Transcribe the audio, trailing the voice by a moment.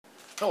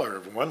Hello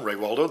everyone, Ray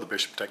Waldo, the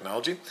Bishop of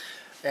Technology,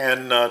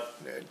 and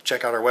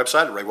check out our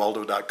website at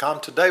raywaldo.com.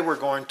 Today we're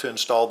going to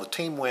install the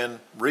TeamWin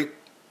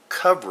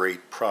Recovery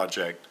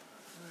Project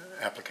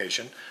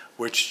application,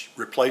 which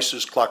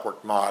replaces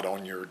Clockwork Mod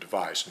on your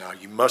device. Now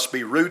you must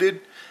be rooted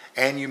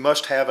and you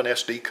must have an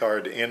SD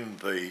card in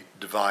the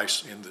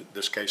device, in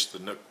this case the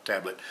Nook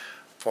tablet,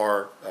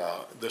 for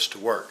this to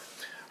work.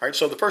 Alright,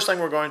 so the first thing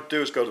we're going to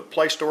do is go to the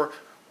Play Store.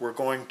 We're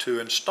going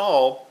to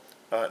install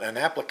an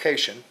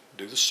application,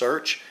 do the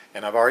search,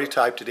 and I've already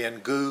typed it in,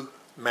 Goo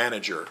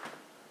Manager.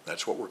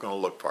 That's what we're going to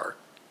look for,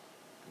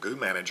 Goo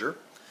Manager,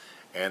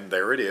 and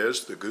there it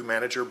is, the Goo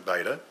Manager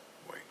Beta.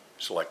 We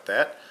select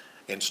that,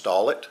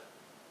 install it,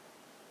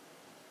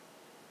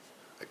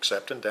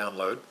 accept and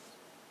download.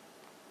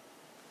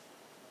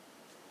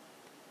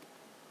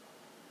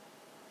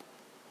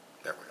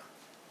 There we go.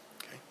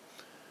 Okay.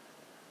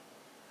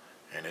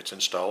 And it's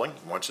installing.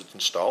 Once it's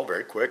installed,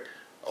 very quick,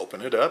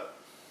 open it up.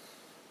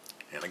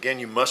 And again,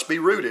 you must be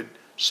rooted,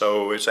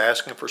 so it's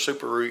asking for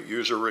super root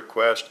user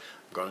request.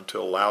 I'm going to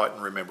allow it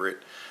and remember it.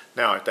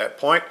 Now at that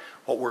point,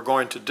 what we're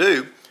going to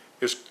do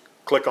is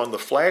click on the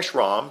flash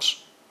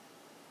ROMs,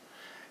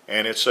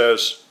 and it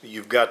says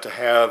you've got to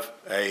have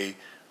a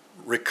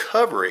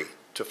recovery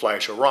to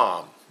flash a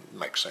ROM.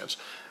 Makes sense.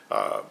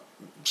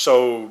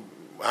 So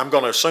I'm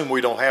going to assume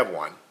we don't have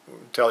one.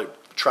 Tell you,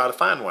 try to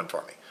find one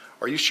for me.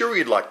 Are you sure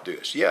you'd like to do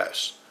this?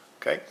 Yes.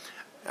 Okay.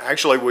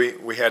 Actually,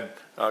 we had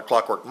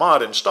Clockwork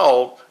Mod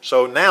installed,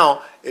 so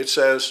now it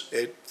says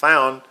it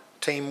found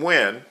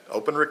TeamWin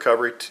Open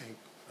Recovery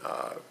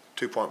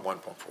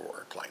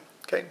 2.1.4 claim.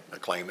 Okay, the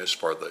claim is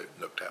for the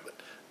Nook tablet.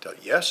 Tell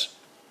yes.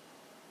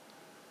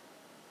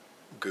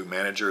 Goo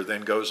Manager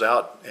then goes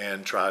out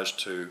and tries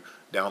to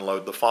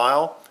download the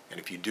file, and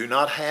if you do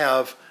not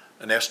have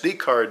an SD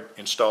card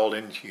installed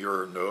into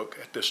your Nook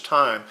at this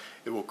time,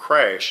 it will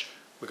crash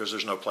because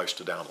there's no place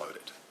to download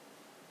it.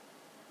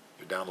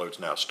 Your download's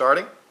now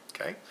starting,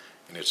 okay,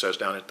 and it says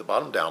down at the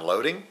bottom,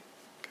 downloading,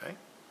 okay,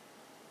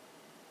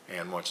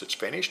 and once it's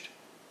finished,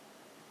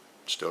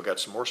 still got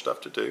some more stuff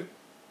to do.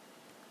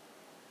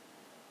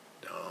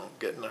 Don't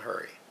get in a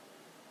hurry.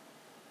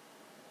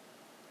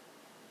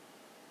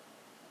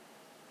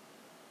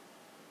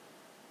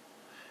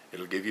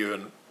 It'll give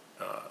you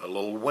a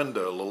little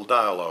window, a little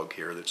dialogue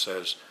here that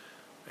says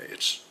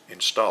it's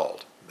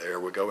installed. There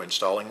we go,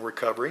 installing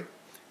recovery,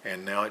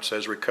 and now it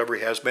says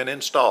recovery has been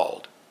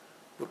installed.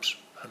 Whoops,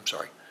 I'm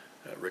sorry,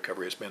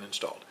 recovery has been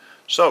installed.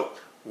 So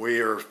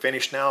we are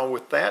finished now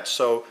with that,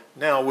 so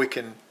now we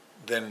can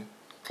then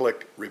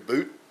click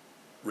Reboot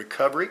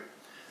Recovery,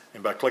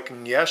 and by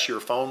clicking yes, your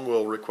phone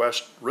will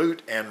request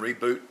root and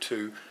reboot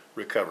to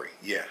recovery.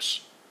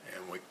 Yes,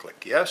 and we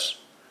click yes,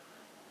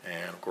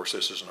 and of course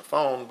this isn't a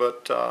phone,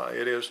 but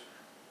it is,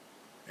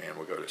 and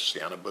we go to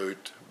Sienna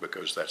Boot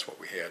because that's what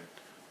we had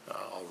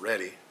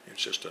already.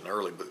 It's just an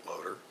early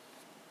bootloader.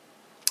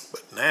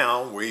 But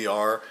now we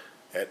are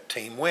at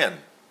TeamWin,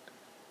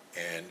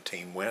 and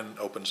TeamWin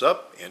opens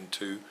up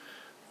into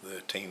the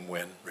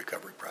TeamWin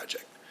Recovery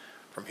Project.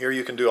 From here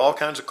you can do all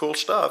kinds of cool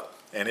stuff,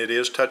 and it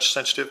is touch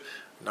sensitive,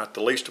 not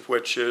the least of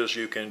which is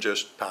you can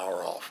just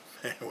power off,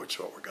 which is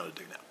what we're going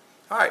to do now.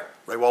 All right,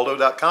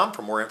 raywaldo.com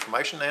for more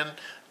information and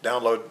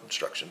download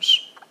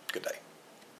instructions. Good day.